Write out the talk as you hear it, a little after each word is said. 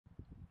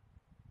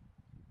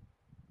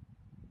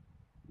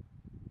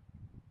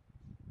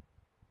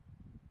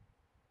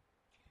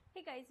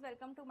Hey guys,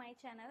 welcome to my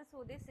channel.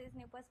 So this is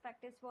New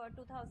Perspectives for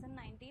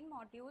 2019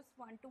 modules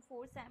 1 to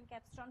 4 SAM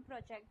Capstone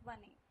Project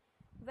 1A.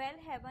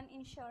 Wellhaven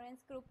Insurance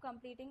Group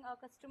completing a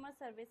customer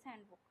service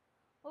handbook.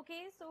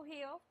 Okay, so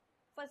here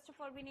first of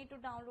all we need to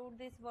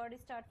download this Word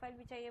start file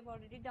which I have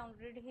already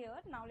downloaded here.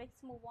 Now let's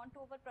move on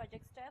to our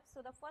project steps. So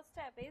the first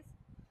step is,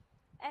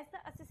 as the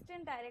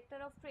Assistant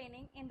Director of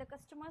Training in the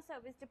Customer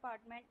Service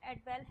Department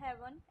at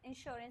Wellhaven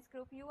Insurance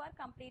Group, you are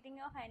completing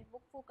a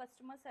handbook for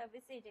customer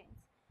service agents.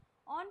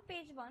 On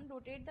page 1,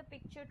 rotate the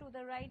picture to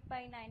the right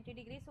by 90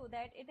 degrees so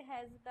that it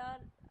has the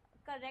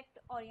correct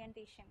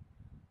orientation.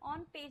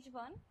 On page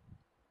 1,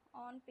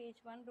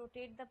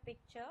 rotate the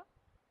picture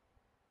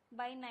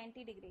by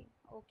 90 degree.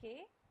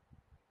 Okay.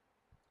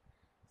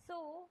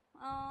 So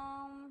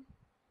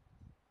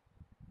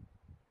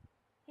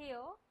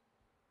here,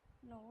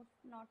 no,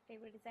 not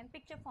table design,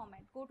 picture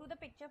format. Go to the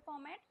picture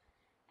format,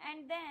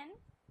 and then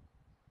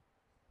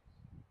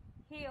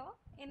here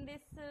in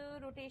this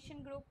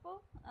rotation group,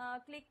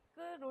 click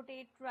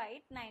rotate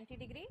right 90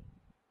 degree,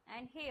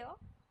 and here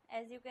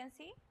as you can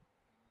see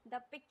the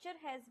picture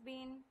has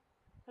been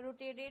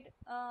rotated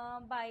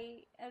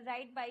by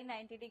right by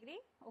 90 degree.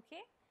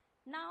 Okay,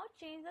 now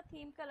change the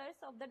theme colors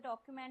of the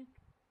document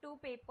to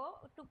paper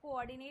to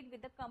coordinate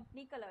with the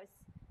company colors.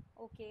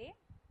 Okay,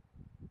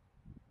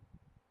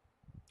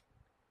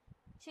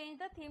 change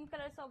the theme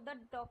colors of the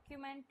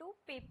document to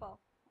paper.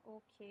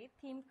 Okay,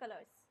 theme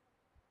colors,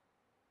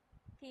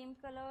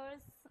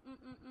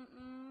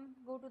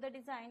 go to the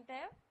design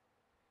tab.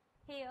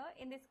 Here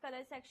in this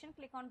color section,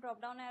 click on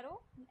drop down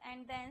arrow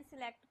and then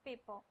select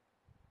paper.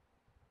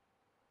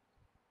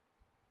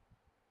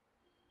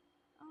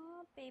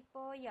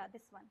 Paper, yeah,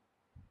 this one.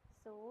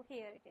 So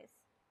here it is.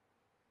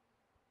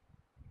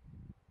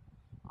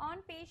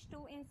 On page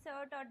 2,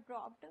 insert a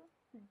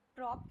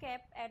drop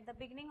cap at the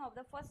beginning of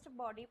the first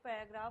body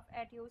paragraph.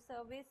 At your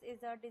service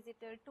is a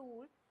digital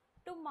tool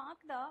to mark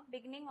the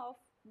beginning of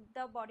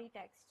the body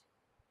text.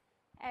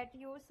 At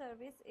your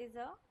service is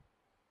a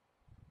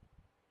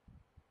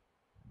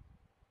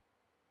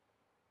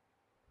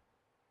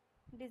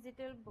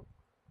digital book.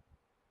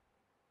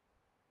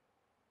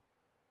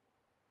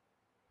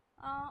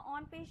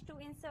 On page 2,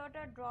 insert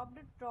a drop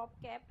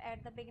cap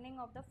at the beginning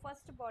of the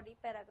first body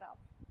paragraph.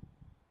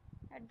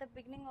 At the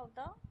beginning of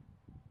the,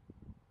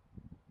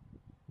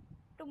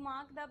 to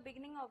mark the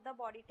beginning of the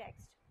body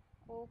text.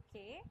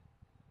 Okay.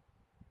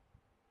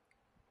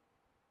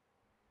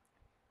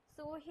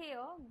 So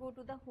here go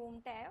to the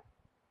home tab,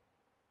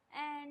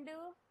 and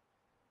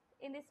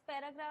in this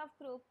paragraph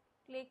group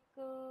click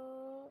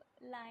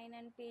line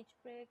and page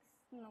breaks,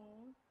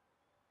 no.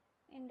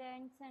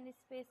 Indents and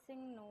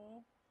spacing,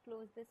 no.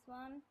 Close this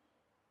one.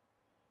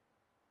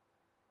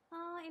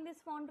 In this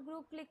font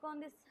group click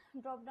on this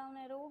drop down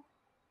arrow.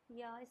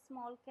 Yeah,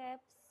 small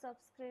caps,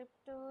 subscript,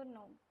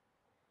 no.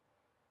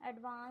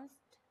 Advanced,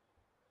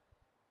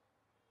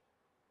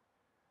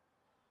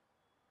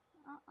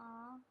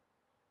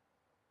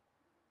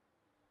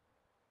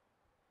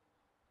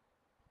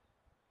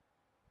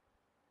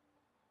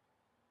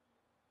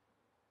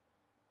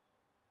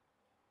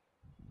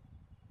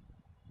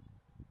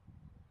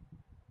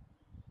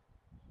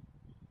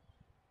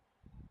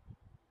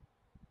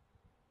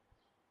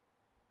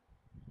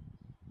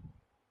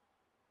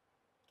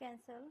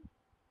 cancel.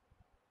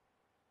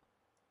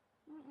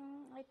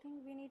 I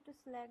think we need to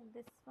select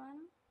this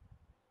one.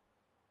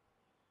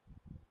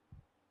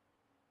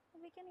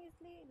 We can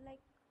easily, like,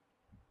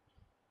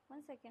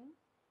 1 second,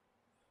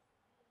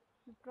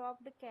 drop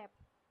the cap.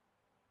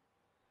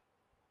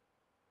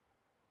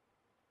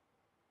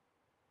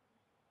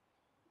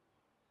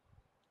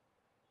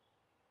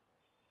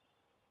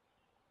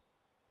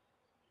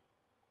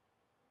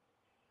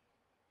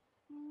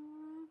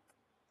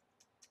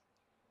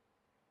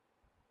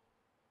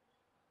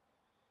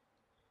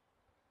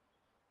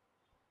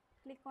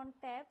 Click on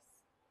tabs,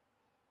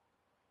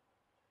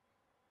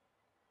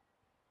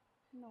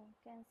 no,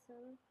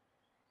 cancel.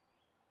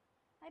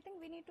 I think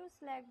we need to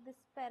select this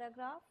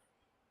paragraph,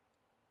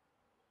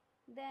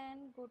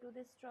 then go to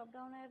this drop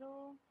down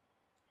arrow,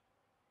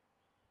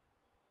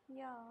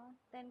 yeah,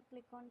 then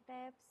click on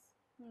tabs,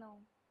 no,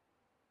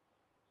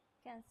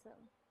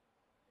 cancel.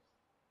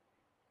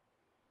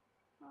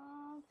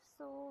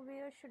 So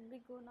where should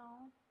we go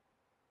now?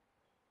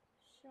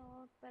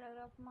 Short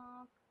paragraph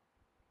mark,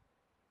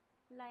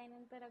 line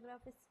and paragraph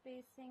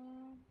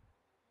spacing.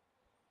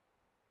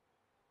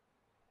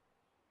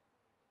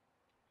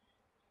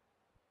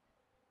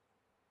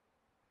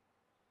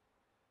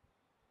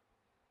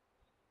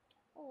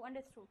 Oh,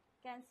 understood.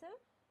 Cancel.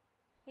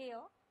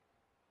 Here,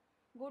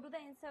 go to the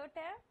insert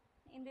tab.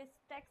 In this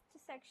text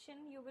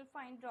section, you will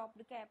find dropped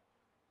cap.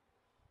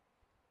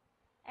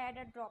 Add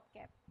a drop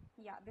cap.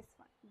 Yeah, this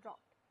one,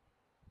 dropped.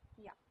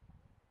 Yeah.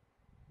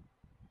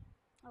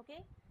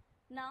 Okay.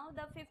 Now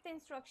the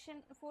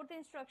fourth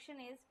instruction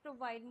is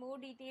provide more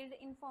detailed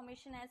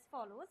information as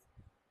follows.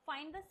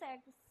 Find the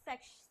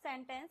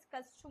sentence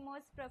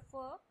customers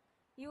prefer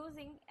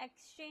using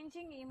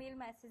exchanging email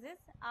messages.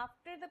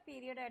 After the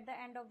period at the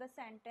end of the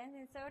sentence,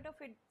 insert a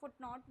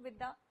footnote with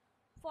the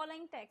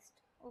following text.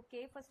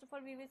 Okay, first of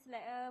all we will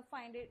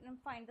find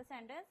the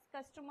sentence.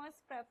 Customers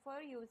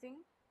prefer using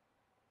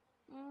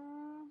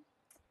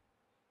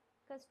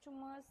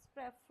customers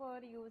prefer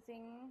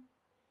using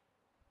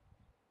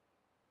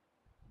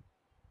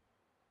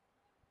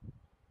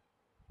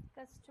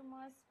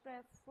customers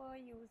prefer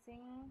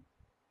using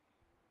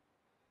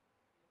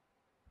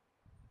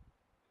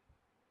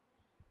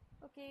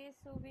okay,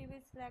 so we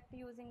will select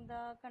using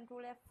the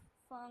control F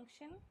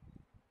function.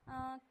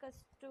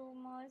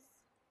 Customers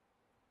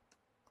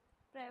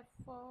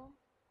prefer,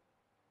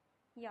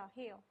 yeah,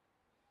 here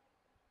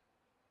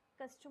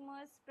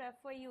customers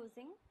prefer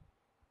using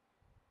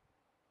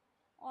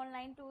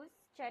online tools,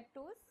 chat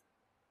tools,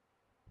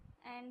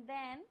 and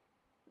then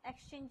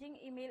exchanging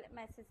email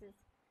messages.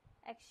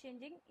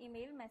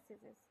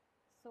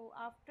 So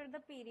after the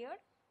period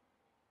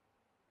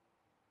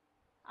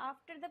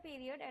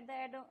at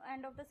the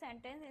end of the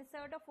sentence,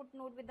 insert a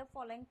footnote with the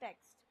following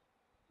text.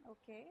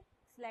 Okay,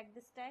 select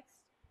this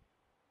text,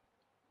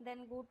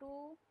 then go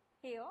to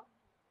here,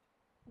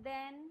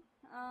 then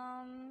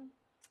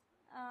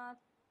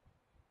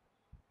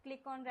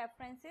click on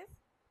references,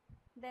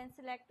 then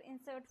select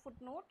insert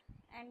footnote,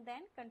 and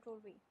then control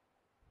V.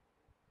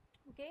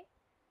 Okay,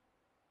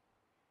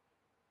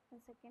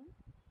 1 second.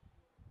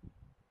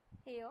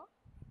 Here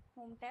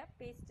home tab,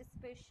 paste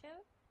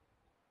special,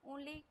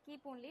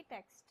 keep only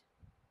text.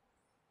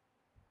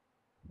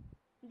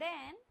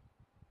 Then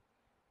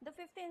the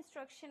fifth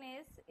instruction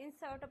is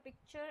insert a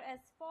picture as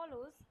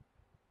follows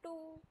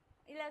to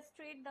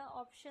illustrate the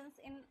options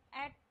in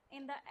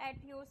the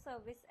at your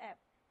service app.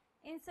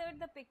 Insert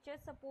the picture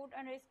support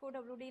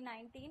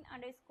 _WD19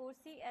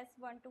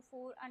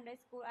 _CS124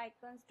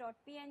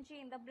 _icons.png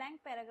in the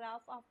blank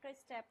paragraph after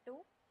step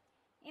 2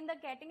 in the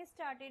getting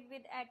started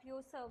with at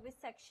your service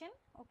section.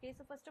 Okay,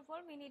 so first of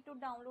all we need to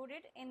download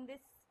it in this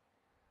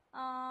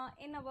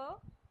in our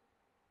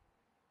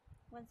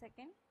 1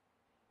 second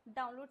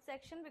download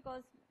section,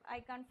 because I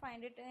can't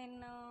find it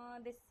in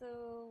this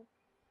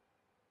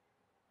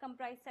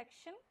comprise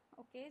section.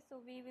 Okay, so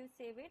we will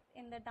save it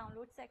in the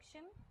download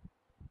section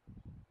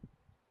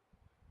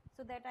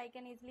so that I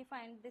can easily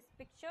find this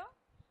picture.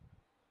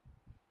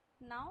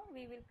 Now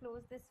we will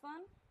close this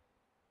one.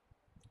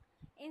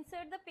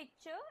 Insert the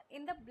picture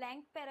in the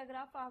blank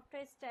paragraph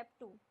after step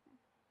 2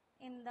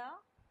 in the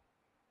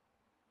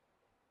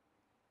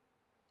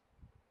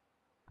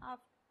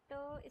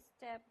after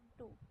step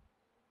 2.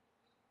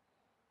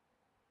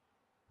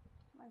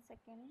 1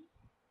 second.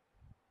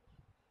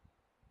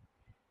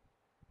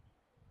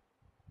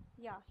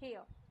 Yeah,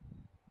 here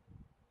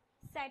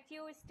set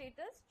your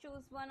status,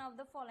 choose one of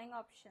the following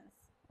options.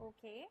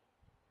 Okay,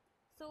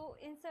 so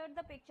insert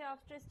the picture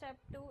after step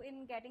 2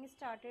 in getting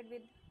started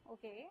with.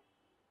 Okay,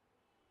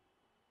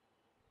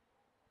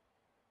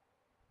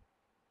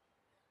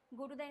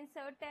 go to the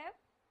insert tab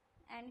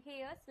and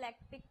here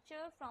select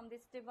picture from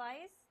this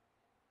device,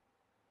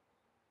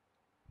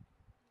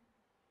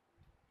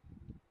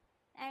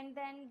 and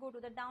then go to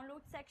the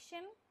download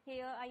section.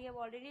 Here I have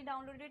already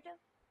downloaded it,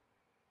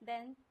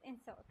 then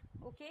insert.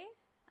 Okay,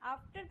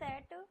 after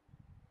that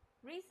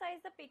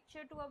resize the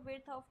picture to a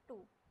width of 2.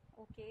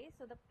 Okay,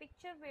 so the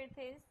picture width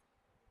is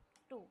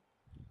 2.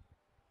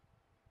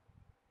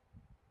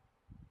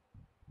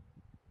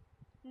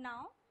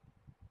 Now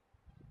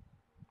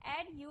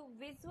add you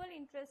visual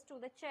interest to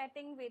the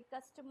chatting with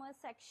customers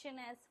section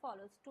as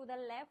follows. To the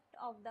left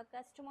of the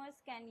customers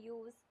can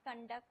use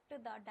conduct the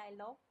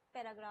dialog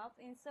paragraph,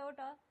 insert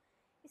a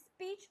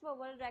speech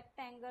bubble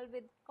rectangle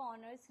with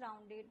corners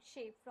rounded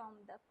shape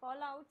from the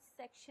callouts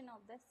section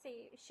of the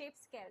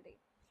shapes gallery.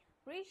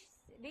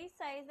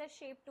 Resize the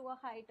shape to a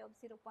height of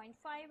 0.5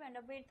 and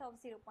a width of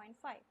 0.5.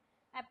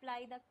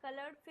 Apply the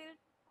colored fill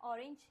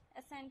orange,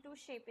 ascend to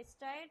shape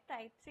style,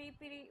 type 3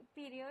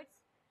 periods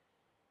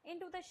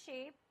into the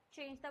shape,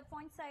 change the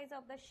font size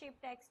of the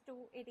shape text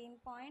to 18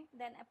 point,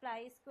 then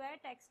apply square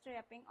text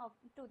wrapping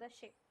to the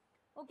shape.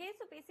 Okay,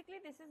 so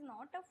basically this is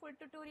not a full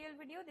tutorial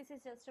video, this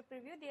is just a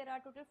preview. There are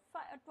total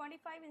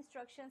 25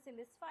 instructions in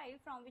this file,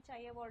 from which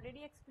I have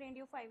already explained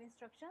you 5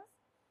 instructions.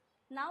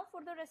 Now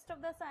for the rest of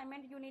the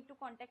assignment you need to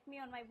contact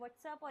me on my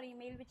WhatsApp or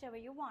email, whichever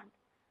you want.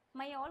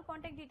 My all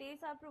contact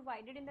details are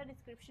provided in the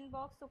description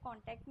box, so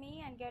contact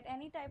me and get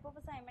any type of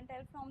assignment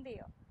help from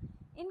there.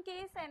 In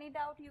case any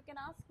doubt, you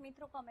can ask me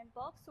through comment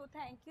box. So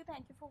thank you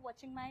for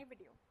watching my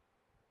video.